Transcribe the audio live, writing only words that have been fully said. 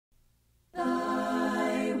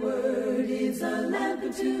is a lamp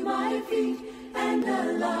unto my feet, and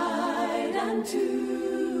a light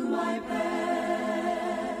unto my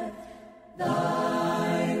path.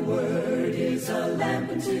 Thy word is a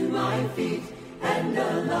lamp unto my feet, and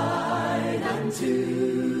a light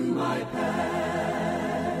unto my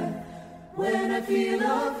path. When I feel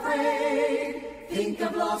afraid, think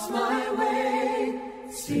I've lost my way,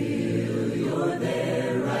 still you're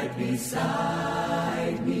there right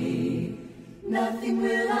beside me. Nothing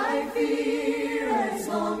will I fear as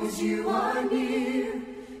long as you are near.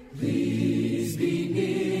 Please be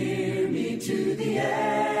near me to the end.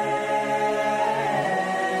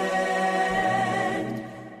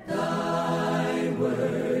 Thy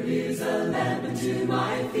word is a lamp unto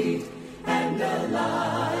my feet, and a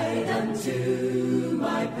light unto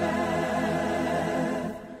my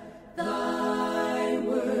path. Thy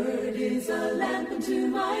word is a lamp unto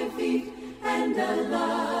my feet, and a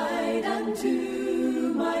light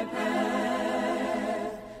unto my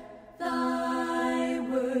path. Thy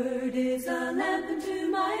word is a lamp unto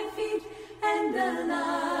my feet, and a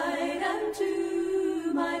light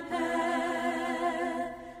unto my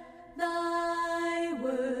path. Thy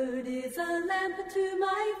word is a lamp unto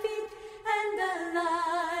my feet, and a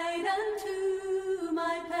light unto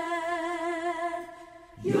my path.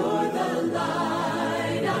 You're the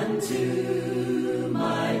light unto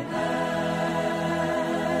my path.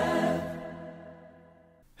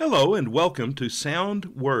 Hello and welcome to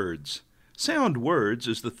Sound Words. Sound Words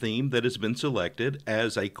is the theme that has been selected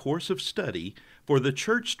as a course of study for the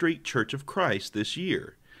Church Street Church of Christ this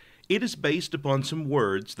year. It is based upon some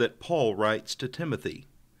words that Paul writes to Timothy.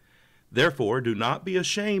 Therefore, do not be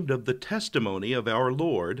ashamed of the testimony of our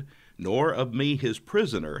Lord, nor of me his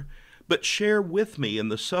prisoner, but share with me in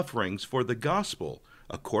the sufferings for the gospel,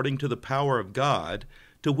 according to the power of God,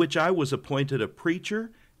 to which I was appointed a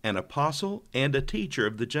preacher, an apostle, and a teacher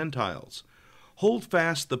of the Gentiles. Hold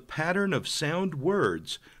fast the pattern of sound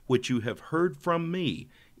words which you have heard from me,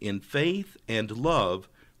 in faith and love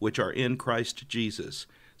which are in Christ Jesus.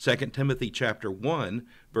 2 Timothy chapter 1,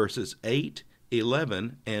 verses 8,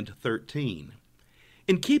 11, and 13.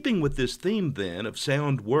 In keeping with this theme, then, of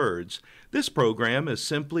sound words, this program is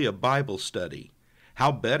simply a Bible study.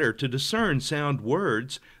 How better to discern sound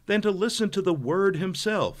words than to listen to the Word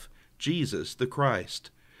Himself, Jesus the Christ?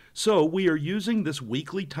 So we are using this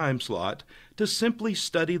weekly time slot to simply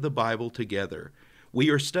study the Bible together. We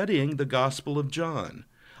are studying the Gospel of John.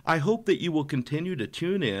 I hope that you will continue to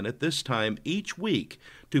tune in at this time each week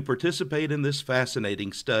to participate in this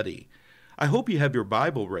fascinating study. I hope you have your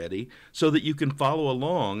Bible ready so that you can follow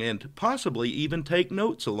along and possibly even take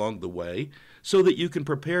notes along the way so that you can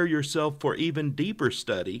prepare yourself for even deeper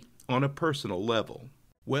study on a personal level.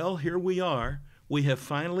 Well, here we are. We have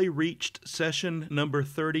finally reached session number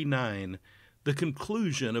 39, the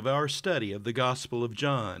conclusion of our study of the Gospel of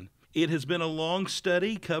John. It has been a long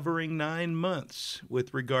study covering 9 months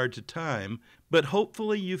with regard to time, but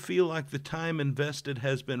hopefully you feel like the time invested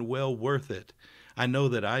has been well worth it. I know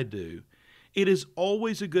that I do. It is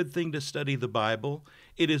always a good thing to study the Bible.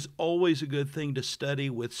 It is always a good thing to study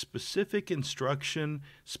with specific instruction,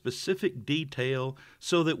 specific detail,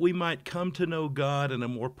 so that we might come to know God in a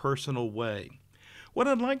more personal way. What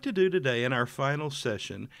I'd like to do today in our final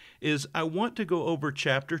session is I want to go over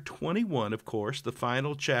chapter 21, of course, the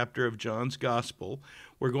final chapter of John's Gospel.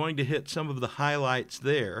 We're going to hit some of the highlights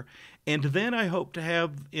there, and then I hope to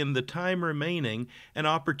have, in the time remaining, an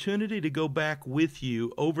opportunity to go back with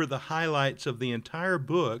you over the highlights of the entire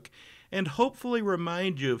book and hopefully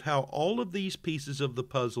remind you of how all of these pieces of the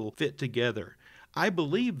puzzle fit together. I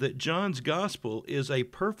believe that John's Gospel is a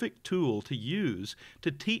perfect tool to use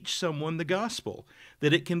to teach someone the gospel,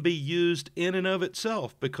 that it can be used in and of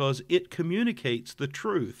itself because it communicates the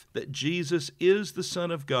truth that Jesus is the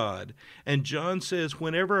Son of God. And John says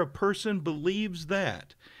whenever a person believes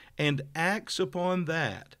that and acts upon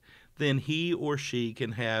that, then he or she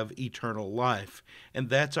can have eternal life. And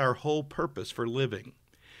that's our whole purpose for living.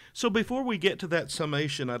 So before we get to that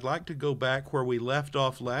summation, I'd like to go back where we left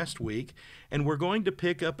off last week, and we're going to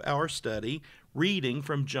pick up our study reading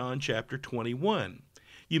from John chapter 21.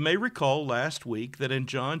 You may recall last week that in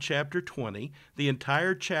John chapter 20, the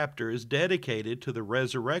entire chapter is dedicated to the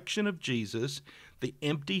resurrection of Jesus, the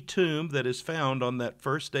empty tomb that is found on that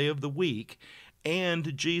first day of the week,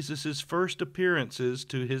 and Jesus' first appearances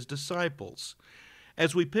to his disciples.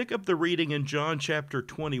 As we pick up the reading in John chapter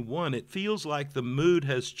 21, it feels like the mood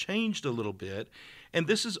has changed a little bit, and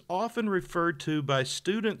this is often referred to by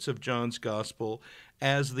students of John's Gospel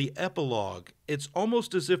as the epilogue. It's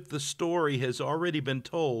almost as if the story has already been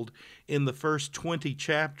told in the first 20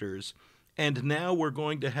 chapters, And now we're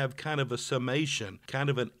going to have kind of a summation, kind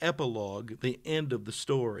of an epilogue, the end of the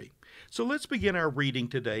story. So let's begin our reading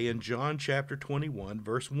today in John chapter 21,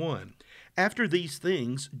 verse 1. After these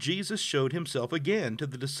things, Jesus showed himself again to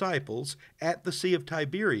the disciples at the Sea of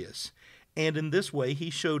Tiberias, and in this way he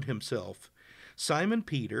showed himself. Simon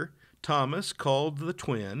Peter, Thomas called the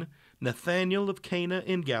twin, Nathanael of Cana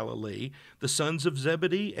in Galilee, the sons of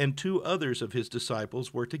Zebedee, and 2 others of his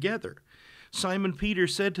disciples were together. Simon Peter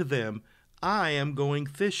said to them, I am going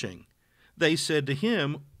fishing. They said to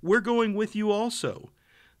him, We're going with you also.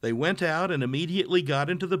 They went out and immediately got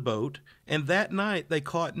into the boat, and that night they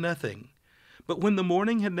caught nothing. But when the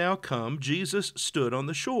morning had now come, Jesus stood on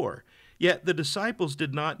the shore. Yet the disciples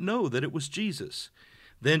did not know that it was Jesus.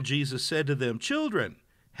 Then Jesus said to them, Children,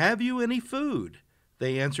 have you any food?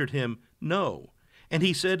 They answered him, No. And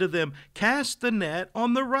he said to them, Cast the net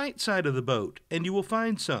on the right side of the boat, and you will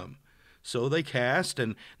find some. So they cast,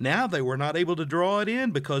 and now they were not able to draw it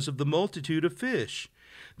in because of the multitude of fish.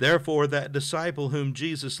 Therefore that disciple whom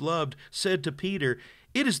Jesus loved said to Peter,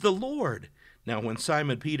 It is the Lord. Now when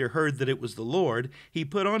Simon Peter heard that it was the Lord, he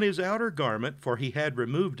put on his outer garment, for he had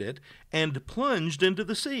removed it, and plunged into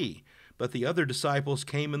the sea. But the other disciples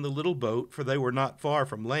came in the little boat, for they were not far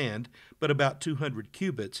from land, but about 200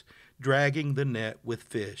 cubits, dragging the net with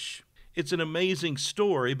fish. It's an amazing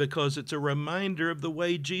story because it's a reminder of the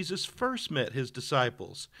way Jesus first met his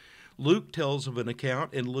disciples. Luke tells of an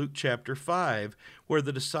account in Luke chapter 5 where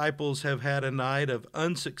the disciples have had a night of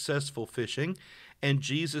unsuccessful fishing, and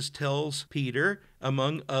Jesus tells Peter,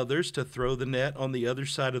 among others, to throw the net on the other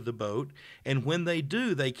side of the boat. And when they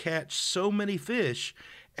do, they catch so many fish.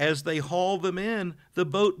 As they haul them in, the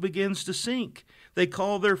boat begins to sink. They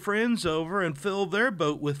call their friends over and fill their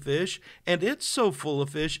boat with fish, and it's so full of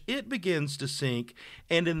fish, it begins to sink.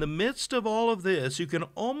 And in the midst of all of this, you can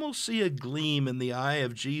almost see a gleam in the eye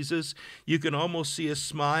of Jesus. You can almost see a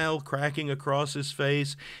smile cracking across his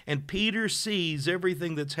face. And Peter sees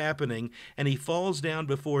everything that's happening, and he falls down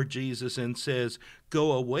before Jesus and says,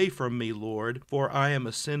 Go away from me, Lord, for I am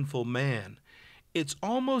a sinful man. It's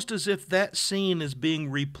almost as if that scene is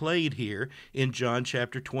being replayed here in John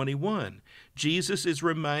chapter 21. Jesus is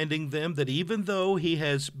reminding them that even though he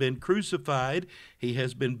has been crucified, he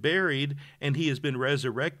has been buried, and he has been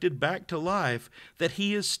resurrected back to life, that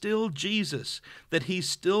he is still Jesus, that he's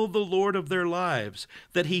still the Lord of their lives,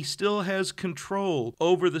 that he still has control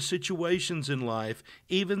over the situations in life,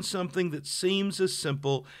 even something that seems as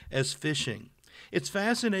simple as fishing. It's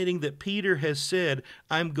fascinating that Peter has said,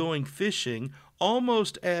 I'm going fishing,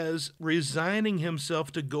 almost as resigning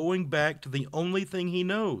himself to going back to the only thing he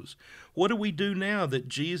knows. What do we do now that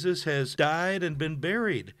Jesus has died and been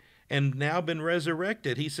buried and now been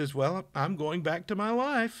resurrected? He says, well, I'm going back to my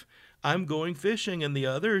life. I'm going fishing. And the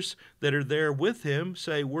others that are there with him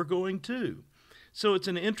say, we're going too. So it's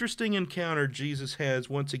an interesting encounter Jesus has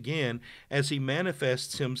once again as he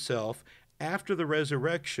manifests himself after the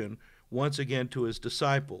resurrection once again to his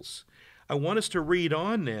disciples. I want us to read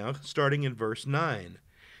on now, starting in verse 9.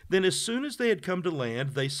 Then as soon as they had come to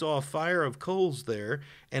land, they saw a fire of coals there,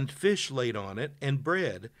 and fish laid on it, and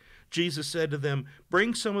bread. Jesus said to them,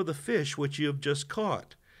 Bring some of the fish which you have just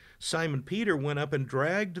caught. Simon Peter went up and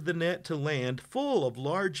dragged the net to land full of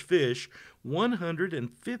large fish,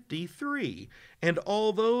 153. And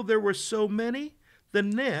although there were so many, the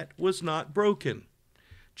net was not broken.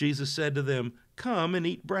 Jesus said to them, Come and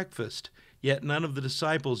eat breakfast. Yet none of the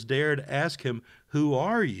disciples dared ask him, Who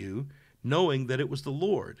are you? Knowing that it was the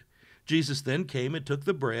Lord. Jesus then came and took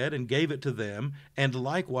the bread and gave it to them, and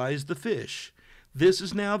likewise the fish. This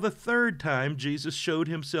is now the 3rd time Jesus showed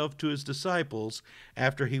himself to his disciples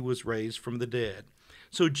after he was raised from the dead.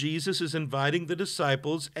 So Jesus is inviting the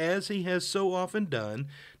disciples, as he has so often done,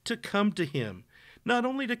 to come to him. Not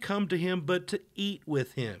only to come to him, but to eat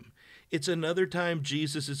with him. It's another time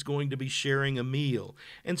Jesus is going to be sharing a meal.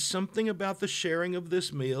 And something about the sharing of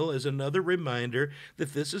this meal is another reminder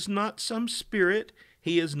that this is not some spirit.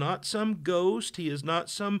 He is not some ghost. He is not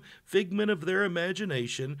some figment of their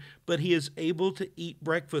imagination, but he is able to eat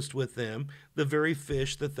breakfast with them, the very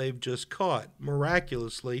fish that they've just caught,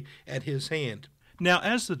 miraculously at his hand. Now,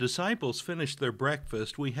 as the disciples finish their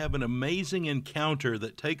breakfast, we have an amazing encounter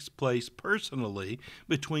that takes place personally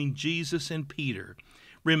between Jesus and Peter.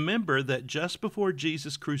 Remember that just before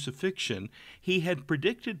Jesus' crucifixion, he had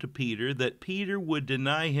predicted to Peter that Peter would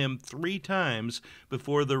deny him 3 times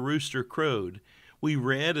before the rooster crowed. We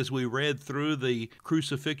read, as we read through the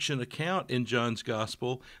crucifixion account in John's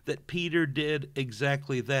Gospel, that Peter did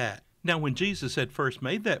exactly that. Now, when Jesus had first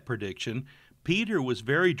made that prediction, Peter was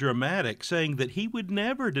very dramatic, saying that he would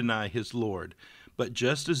never deny his Lord. But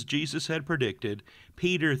just as Jesus had predicted,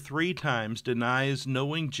 Peter 3 times denies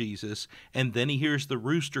knowing Jesus, and then he hears the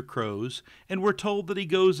rooster crows, and we're told that he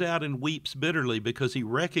goes out and weeps bitterly because he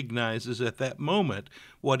recognizes at that moment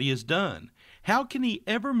what he has done. How can he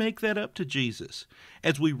ever make that up to Jesus?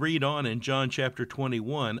 As we read on in John chapter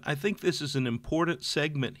 21, I think this is an important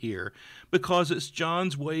segment here because it's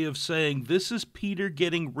John's way of saying this is Peter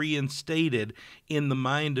getting reinstated in the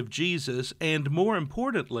mind of Jesus and, more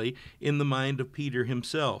importantly, in the mind of Peter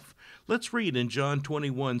himself. Let's read in John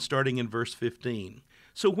 21, starting in verse 15.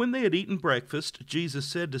 So when they had eaten breakfast, Jesus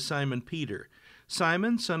said to Simon Peter,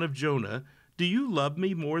 "Simon, son of Jonah, do you love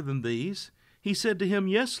me more than these?" He said to him,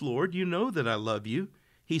 "Yes, Lord, you know that I love you."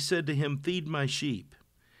 He said to him, "Feed my sheep."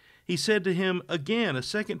 He said to him again a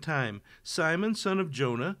second time, "Simon, son of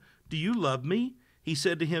Jonah, do you love me?" He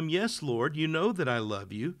said to him, "Yes, Lord, you know that I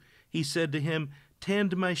love you." He said to him,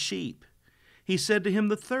 "Tend my sheep." He said to him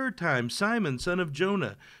the third time, "Simon, son of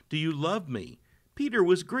Jonah, do you love me?" Peter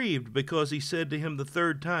was grieved because he said to him the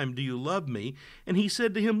third time, "Do you love me?" And he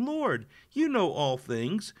said to him, "Lord, you know all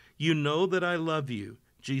things. You know that I love you."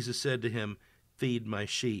 Jesus said to him, "Feed my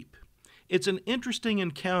sheep." It's an interesting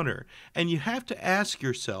encounter, and you have to ask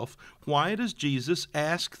yourself, why does Jesus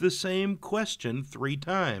ask the same question 3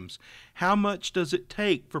 times? How much does it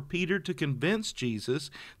take for Peter to convince Jesus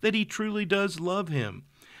that he truly does love him?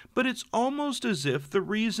 But it's almost as if the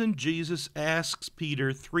reason Jesus asks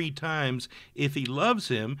Peter 3 times if he loves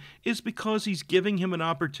him is because he's giving him an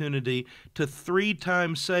opportunity to 3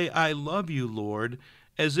 times say, "I love you, Lord,"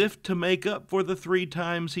 as if to make up for the 3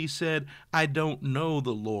 times he said, "I don't know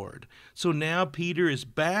the Lord." So now Peter is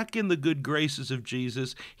back in the good graces of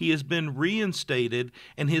Jesus. He has been reinstated,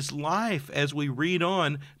 and his life, as we read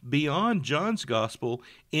on beyond John's Gospel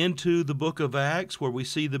into the book of Acts, where we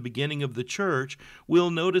see the beginning of the church,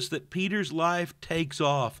 we'll notice that Peter's life takes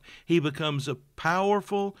off. He becomes a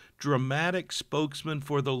powerful, dramatic spokesman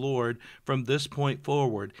for the Lord from this point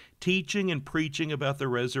forward, teaching and preaching about the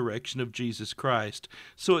resurrection of Jesus Christ.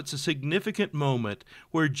 So it's a significant moment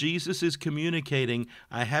where Jesus is communicating,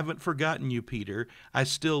 "I haven't forgotten you, Peter. I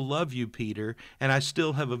still love you, Peter, and I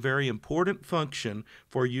still have a very important function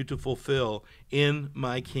for you to fulfill in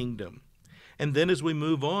my kingdom." And then as we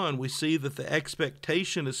move on, we see that the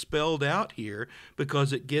expectation is spelled out here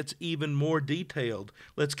because it gets even more detailed.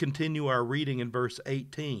 Let's continue our reading in verse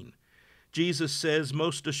 18. Jesus says,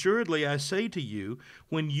 "Most assuredly I say to you,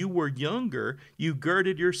 when you were younger, you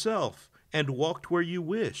girded yourself and walked where you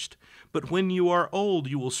wished. But when you are old,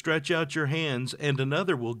 you will stretch out your hands, and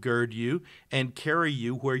another will gird you and carry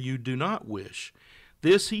you where you do not wish."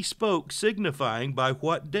 This he spoke, signifying by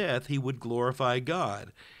what death he would glorify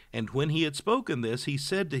God. And when he had spoken this, he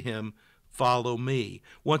said to him, "Follow me."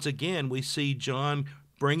 Once again, we see John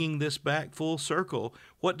bringing this back full circle.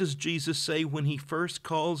 What does Jesus say when he first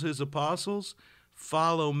calls his apostles?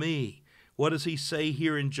 "Follow me." What does he say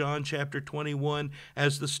here in John chapter 21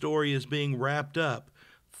 as the story is being wrapped up?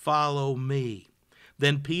 "Follow me."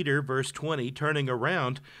 Then Peter, verse 20, turning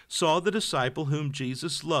around, saw the disciple whom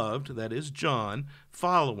Jesus loved, that is John,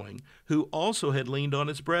 following, who also had leaned on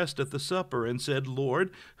his breast at the supper and said, "Lord,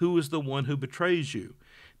 who is the one who betrays you?"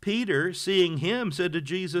 Peter, seeing him, said to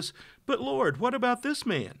Jesus, "But Lord, what about this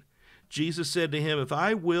man?" Jesus said to him, "If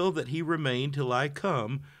I will that he remain till I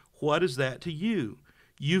come, what is that to you?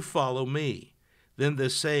 You follow me." Then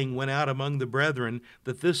this saying went out among the brethren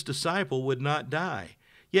that this disciple would not die.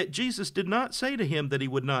 Yet Jesus did not say to him that he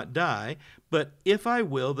would not die, but "If I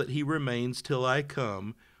will that he remains till I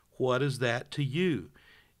come, what is that to you?"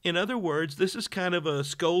 In other words, this is kind of a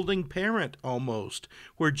scolding parent almost,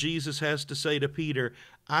 where Jesus has to say to Peter,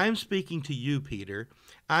 "I'm speaking to you, Peter.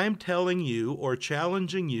 I'm telling you or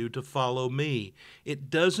challenging you to follow me. It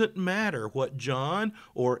doesn't matter what John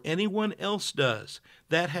or anyone else does.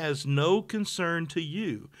 That has no concern to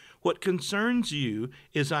you. What concerns you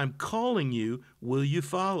is I'm calling you, will you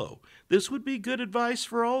follow?" This would be good advice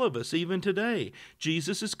for all of us, even today.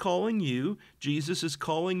 Jesus is calling you, Jesus is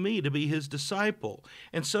calling me to be his disciple.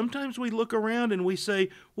 And sometimes we look around and we say,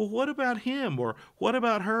 "Well, what about him?" or "What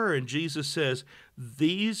about her?" And Jesus says,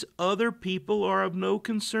 "These other people are of no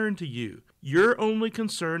concern to you. Your only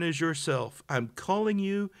concern is yourself. I'm calling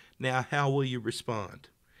you, now how will you respond?"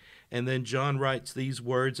 And then John writes these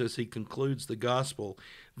words as he concludes the gospel.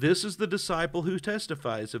 "This is the disciple who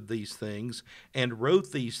testifies of these things and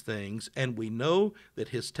wrote these things, and we know that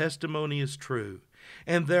his testimony is true.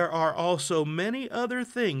 And there are also many other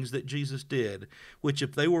things that Jesus did, which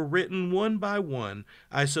if they were written one by one,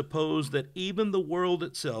 I suppose that even the world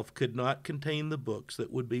itself could not contain the books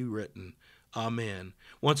that would be written." Amen.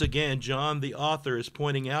 Once again, John, the author, is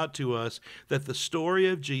pointing out to us that the story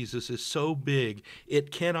of Jesus is so big,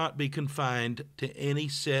 it cannot be confined to any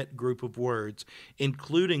set group of words,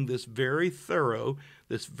 including this very thorough,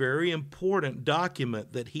 this very important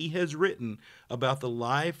document that he has written about the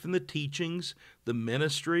life and the teachings, the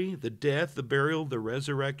ministry, the death, the burial, the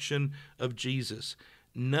resurrection of Jesus.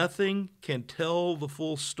 Nothing can tell the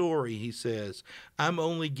full story, he says. I'm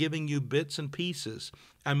only giving you bits and pieces.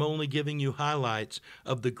 I'm only giving you highlights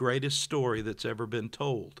of the greatest story that's ever been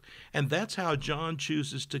told. And that's how John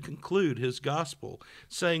chooses to conclude his gospel,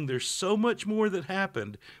 saying there's so much more that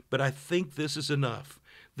happened, but I think this is enough.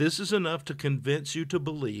 This is enough to convince you to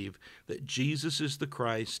believe that Jesus is the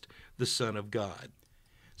Christ, the Son of God.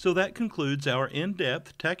 So that concludes our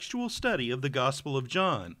in-depth textual study of the Gospel of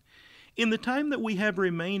John. In the time that we have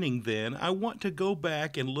remaining, then, I want to go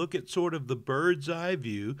back and look at sort of the bird's eye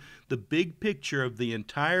view, the big picture of the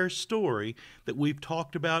entire story that we've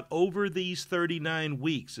talked about over these 39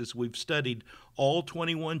 weeks as we've studied all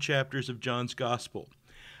 21 chapters of John's Gospel.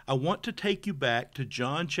 I want to take you back to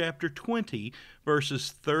John chapter 20,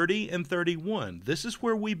 verses 30 and 31. This is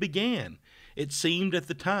where we began. It seemed at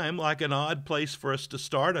the time like an odd place for us to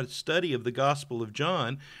start a study of the Gospel of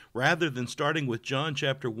John. Rather than starting with John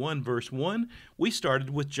chapter 1, verse 1, we started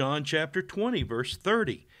with John chapter 20, verse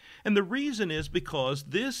 30. And the reason is because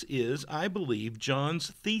this is, I believe,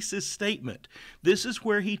 John's thesis statement. This is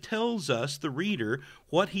where he tells us, the reader,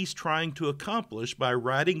 what he's trying to accomplish by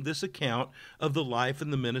writing this account of the life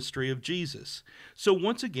and the ministry of Jesus. So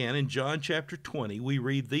once again, in John chapter 20, we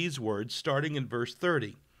read these words starting in verse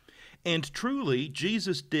 30. And truly,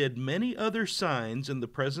 Jesus did many other signs in the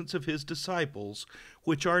presence of his disciples,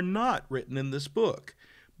 which are not written in this book.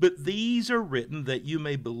 But these are written that you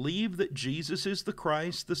may believe that Jesus is the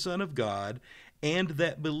Christ, the Son of God, and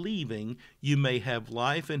that believing you may have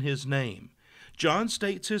life in his name. John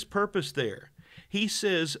states his purpose there. He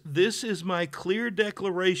says, this is my clear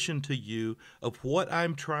declaration to you of what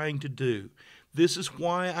I'm trying to do. This is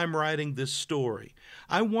why I'm writing this story.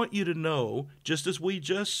 I want you to know, just as we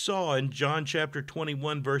just saw in John chapter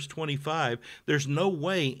 21, verse 25, there's no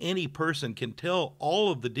way any person can tell all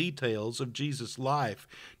of the details of Jesus' life.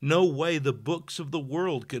 No way the books of the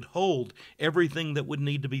world could hold everything that would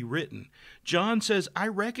need to be written. John says, I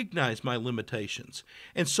recognize my limitations.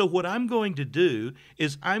 And so what I'm going to do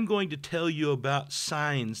is I'm going to tell you about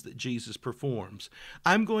signs that Jesus performs.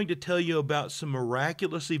 I'm going to tell you about some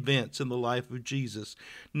miraculous events in the life of Jesus,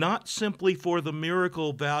 not simply for the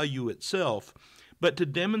miracle value itself, but to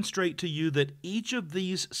demonstrate to you that each of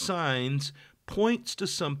these signs points to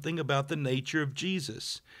something about the nature of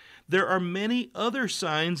Jesus. There are many other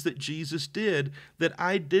signs that Jesus did that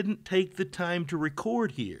I didn't take the time to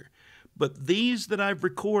record here. But these that I've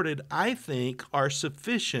recorded, I think, are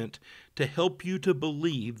sufficient to help you to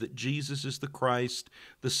believe that Jesus is the Christ,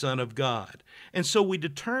 the Son of God. And so we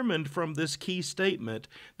determined from this key statement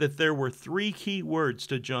that there were three key words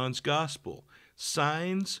to John's Gospel: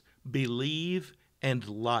 signs, believe, and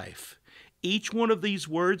life. Each one of these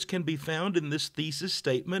words can be found in this thesis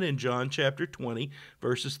statement in John chapter 20,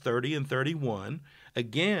 verses 30 and 31.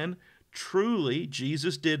 Again, truly,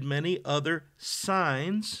 Jesus did many other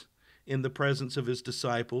signs in the presence of his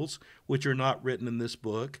disciples, which are not written in this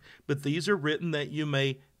book, but these are written that you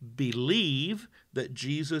may believe that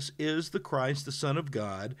Jesus is the Christ, the Son of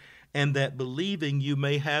God, and that believing you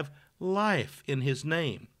may have life in his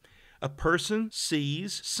name. A person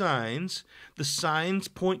sees signs. The signs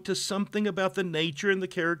point to something about the nature and the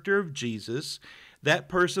character of Jesus. That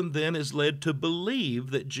person then is led to believe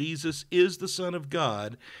that Jesus is the Son of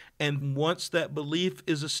God, and once that belief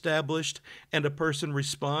is established and a person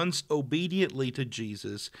responds obediently to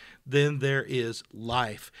Jesus, then there is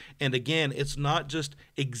life. And again, it's not just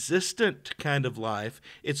existent kind of life.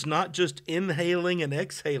 It's not just inhaling and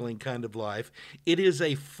exhaling kind of life. It is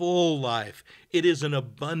a full life. It is an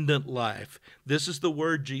abundant life. This is the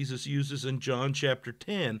word Jesus uses in John chapter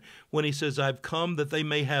 10 when he says, I've come that they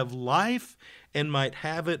may have life and might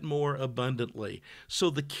have it more abundantly. So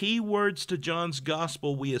the key words to John's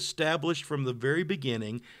gospel we established from the very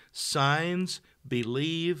beginning: signs,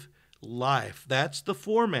 believe, life. That's the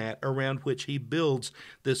format around which he builds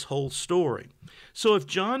this whole story. So if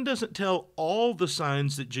John doesn't tell all the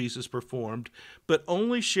signs that Jesus performed, but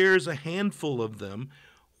only shares a handful of them,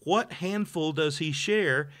 what handful does he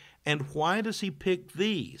share, and why does he pick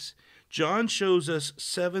these? John shows us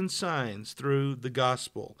 7 signs through the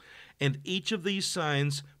gospel, and each of these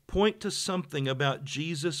signs point to something about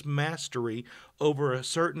Jesus' mastery over a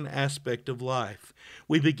certain aspect of life.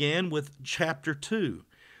 We began with chapter 2.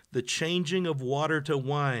 The changing of water to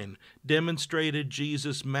wine demonstrated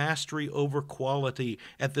Jesus' mastery over quality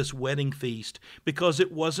at this wedding feast, because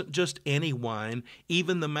it wasn't just any wine.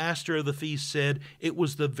 Even the master of the feast said it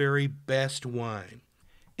was the very best wine.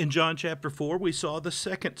 In John chapter 4, we saw the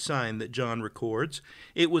second sign that John records.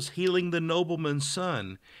 It was healing the nobleman's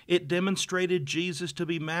son. It demonstrated Jesus to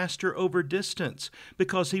be master over distance,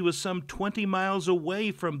 because he was some 20 miles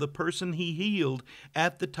away from the person he healed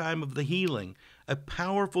at the time of the healing. A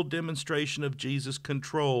powerful demonstration of Jesus'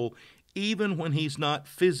 control, even when he's not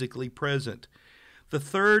physically present. The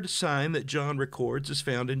third sign that John records is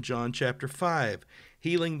found in John chapter 5.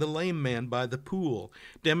 Healing the lame man by the pool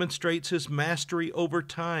demonstrates his mastery over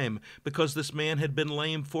time, because this man had been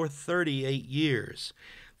lame for 38 years.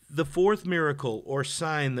 The fourth miracle or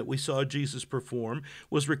sign that we saw Jesus perform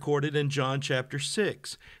was recorded in John chapter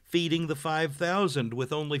 6, feeding the 5,000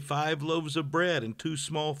 with only 5 loaves of bread and 2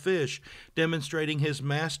 small fish, demonstrating his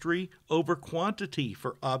mastery over quantity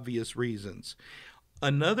for obvious reasons.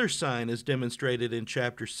 Another sign is demonstrated in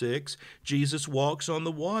chapter 6. Jesus walks on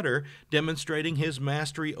the water, demonstrating his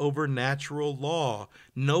mastery over natural law.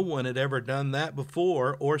 No one had ever done that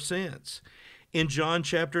before or since. In John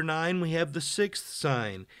chapter 9, we have the sixth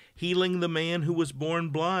sign. Healing the man who was born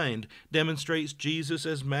blind demonstrates Jesus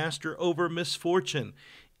as master over misfortune.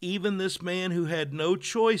 Even this man who had no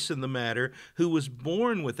choice in the matter, who was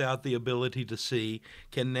born without the ability to see,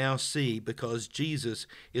 can now see, because Jesus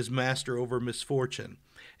is master over misfortune.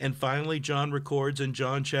 And finally, John records in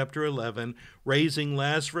John chapter 11, raising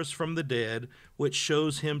Lazarus from the dead, which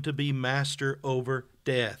shows him to be master over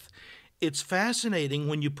death. It's fascinating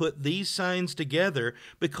when you put these signs together,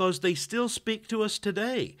 because they still speak to us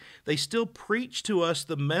today. They still preach to us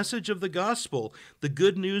the message of the gospel, the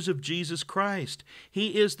good news of Jesus Christ.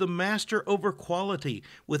 He is the master over quality.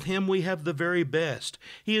 With him we have the very best.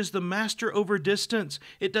 He is the master over distance.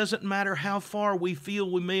 It doesn't matter how far we feel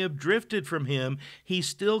we may have drifted from him, he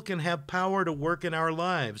still can have power to work in our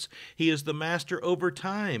lives. He is the master over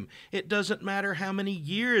time. It doesn't matter how many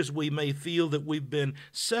years we may feel that we've been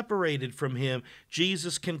separated from him,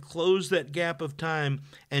 Jesus can close that gap of time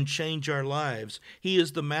and change our lives. He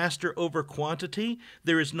is the master over quantity.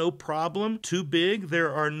 There is no problem too big.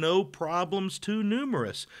 There are no problems too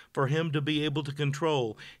numerous for him to be able to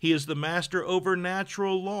control. He is the master over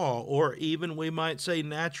natural law, or even we might say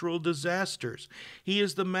natural disasters. He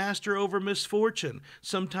is the master over misfortune.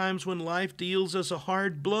 Sometimes when life deals us a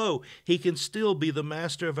hard blow, he can still be the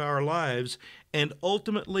master of our lives. And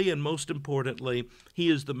ultimately, and most importantly, he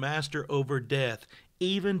is the master over death.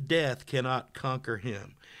 Even death cannot conquer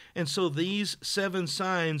him. And so these 7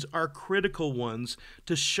 signs are critical ones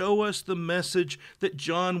to show us the message that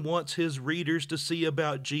John wants his readers to see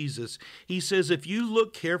about Jesus. He says, if you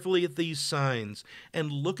look carefully at these signs and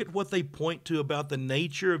look at what they point to about the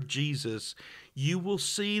nature of Jesus, you will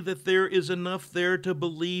see that there is enough there to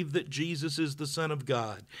believe that Jesus is the Son of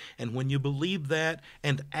God. And when you believe that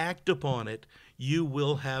and act upon it, you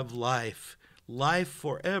will have life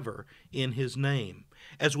forever in his name.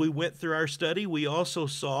 As we went through our study, we also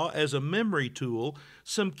saw as a memory tool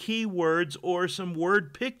some key words or some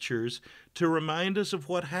word pictures to remind us of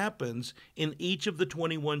what happens in each of the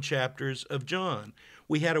 21 chapters of John.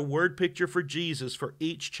 We had a word picture for Jesus for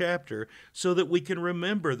each chapter so that we can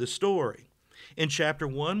remember the story. In chapter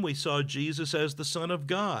 1, we saw Jesus as the Son of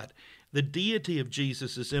God. The deity of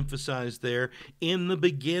Jesus is emphasized there. In the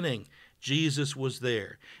beginning, Jesus was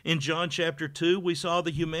there. In John chapter 2, we saw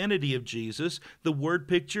the humanity of Jesus. The word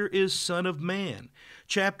picture is Son of Man.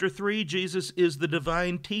 Chapter 3, Jesus is the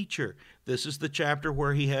divine teacher. This is the chapter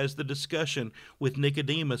where he has the discussion with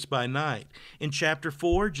Nicodemus by night. In chapter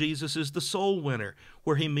 4, Jesus is the soul winner,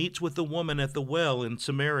 where he meets with the woman at the well in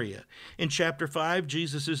Samaria. In chapter 5,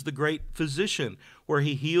 Jesus is the great physician, where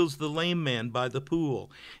he heals the lame man by the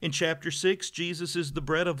pool. In chapter 6, Jesus is the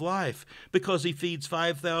bread of life, because he feeds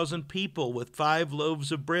 5,000 people with 5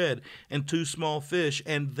 loaves of bread and 2 small fish,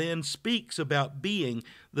 and then speaks about being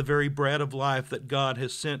the very bread of life that God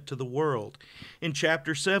has sent to the world. In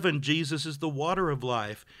chapter 7, Jesus is the water of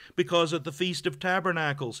life, because at the Feast of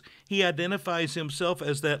Tabernacles, he identifies himself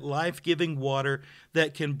as that life-giving water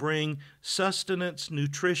that can bring sustenance,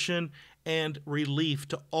 nutrition, and relief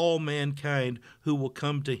to all mankind who will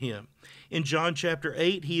come to him. In John chapter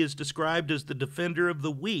 8, he is described as the defender of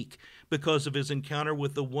the weak because of his encounter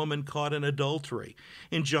with the woman caught in adultery.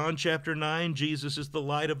 In John chapter 9, Jesus is the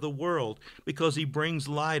light of the world because he brings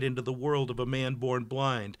light into the world of a man born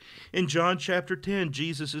blind. In John chapter 10,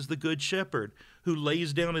 Jesus is the good shepherd who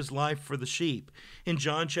lays down his life for the sheep. In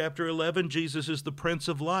John chapter 11, Jesus is the Prince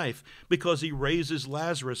of Life because he raises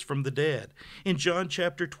Lazarus from the dead. In John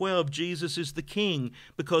chapter 12, Jesus is the King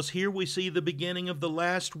because here we see the beginning of the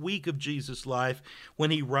last week of Jesus' life when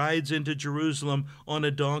he rides into Jerusalem on a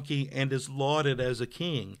donkey and is lauded as a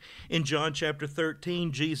king. In John chapter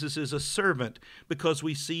 13, Jesus is a servant because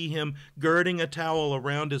we see him girding a towel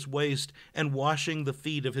around his waist and washing the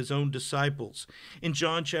feet of his own disciples. In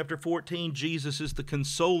John chapter 14, Jesus is the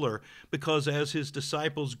consoler because as his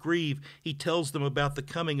disciples grieve, he tells them about the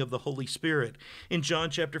coming of the Holy Spirit. In John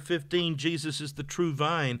chapter 15, Jesus is the true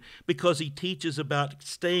vine because he teaches about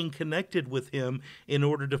staying connected with him in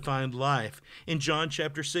order to find life. In John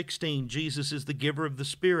chapter 16, Jesus is the giver of the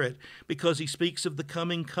Spirit because he speaks of the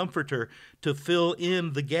coming Comforter to fill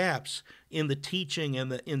in the gaps in the teaching and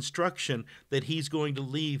the instruction that he's going to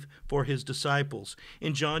leave for his disciples.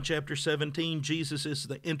 In John chapter 17, Jesus is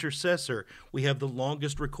the intercessor. We have the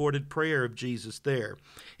longest recorded prayer of Jesus there.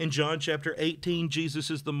 In John chapter 18, Jesus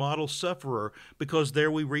is the model sufferer because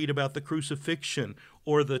there we read about the crucifixion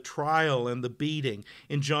or the trial and the beating.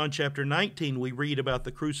 In John chapter 19, we read about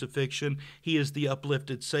the crucifixion. He is the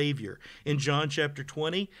uplifted Savior. In John chapter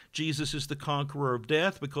 20, Jesus is the conqueror of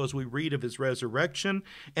death because we read of his resurrection.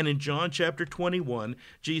 And in John chapter 21,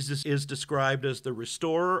 Jesus is described as the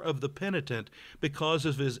restorer of the penitent because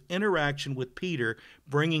of his interaction with Peter,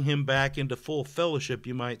 bringing him back into full fellowship,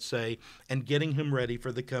 you might say, and getting him ready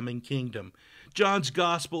for the coming kingdom. John's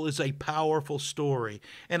gospel is a powerful story,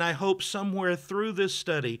 and I hope somewhere through this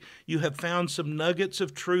study you have found some nuggets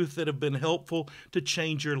of truth that have been helpful to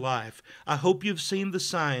change your life. I hope you've seen the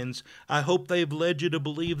signs. I hope they've led you to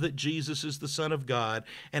believe that Jesus is the Son of God,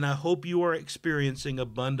 and I hope you are experiencing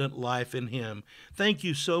abundant life in him. Thank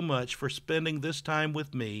you so much for spending this time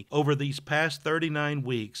with me over these past 39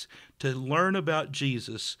 weeks to learn about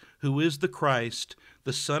Jesus, who is the Christ,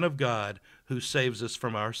 the Son of God, who saves us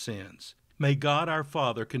from our sins. May God our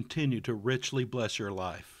Father continue to richly bless your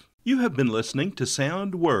life. You have been listening to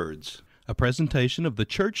Sound Words, a presentation of the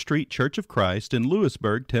Church Street Church of Christ in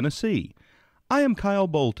Lewisburg, Tennessee. I am Kyle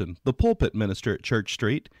Bolton, the pulpit minister at Church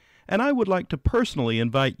Street, and I would like to personally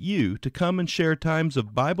invite you to come and share times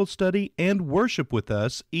of Bible study and worship with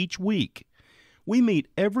us each week. We meet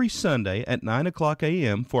every Sunday at 9 o'clock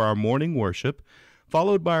a.m. for our morning worship,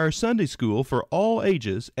 followed by our Sunday school for all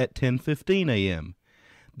ages at 10:15 a.m.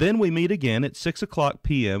 Then we meet again at 6 o'clock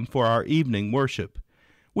p.m. for our evening worship.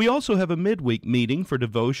 We also have a midweek meeting for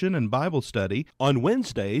devotion and Bible study on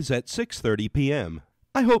Wednesdays at 6:30 p.m.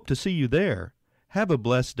 I hope to see you there. Have a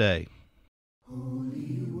blessed day.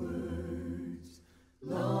 Holy words,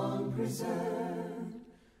 long preserved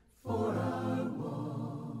for our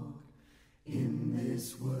walk in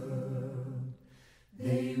this world,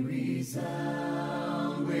 they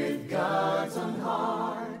resound with God's own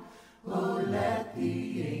heart. Oh, let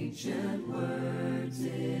the ancient words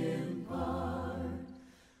impart,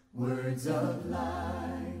 words of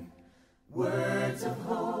life, words of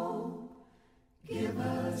hope, give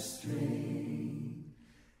us strength,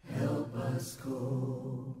 help us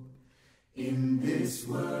cope in this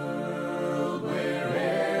world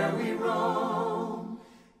where'er we roam.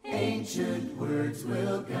 Ancient words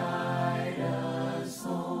will guide us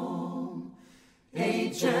home.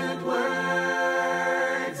 Ancient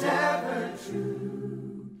words ever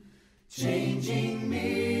true, changing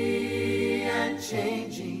me and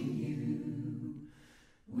changing you.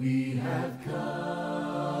 We have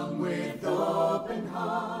come with open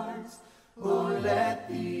hearts. Oh, let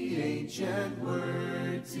the ancient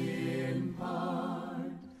words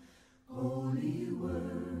impart, holy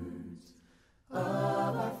words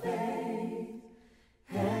of our faith,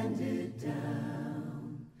 handed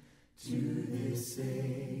down to this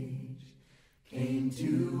age, came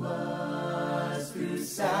to us through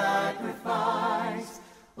sacrifice.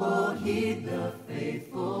 Oh, heed the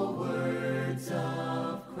faithful words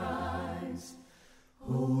of Christ,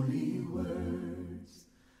 holy words,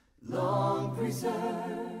 long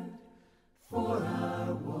preserved for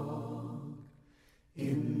our walk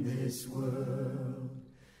in this world.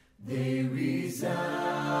 They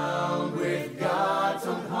resound with God's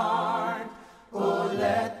own heart. Oh,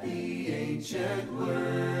 let the ancient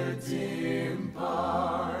words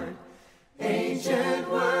impart, ancient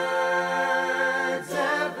words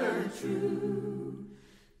ever true,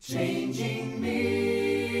 changing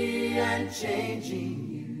me and changing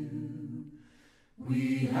you.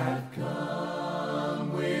 We have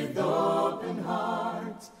come with open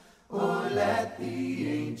hearts. Oh, let the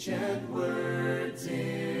ancient words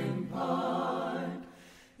impart.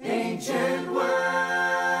 Ancient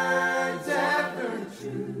words ever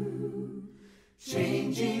true,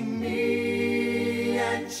 changing me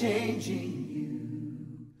and changing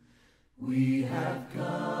you. We have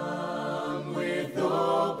come with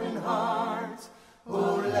open hearts.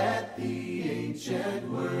 Oh, let the ancient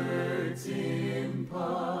words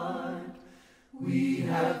impart. We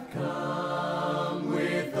have come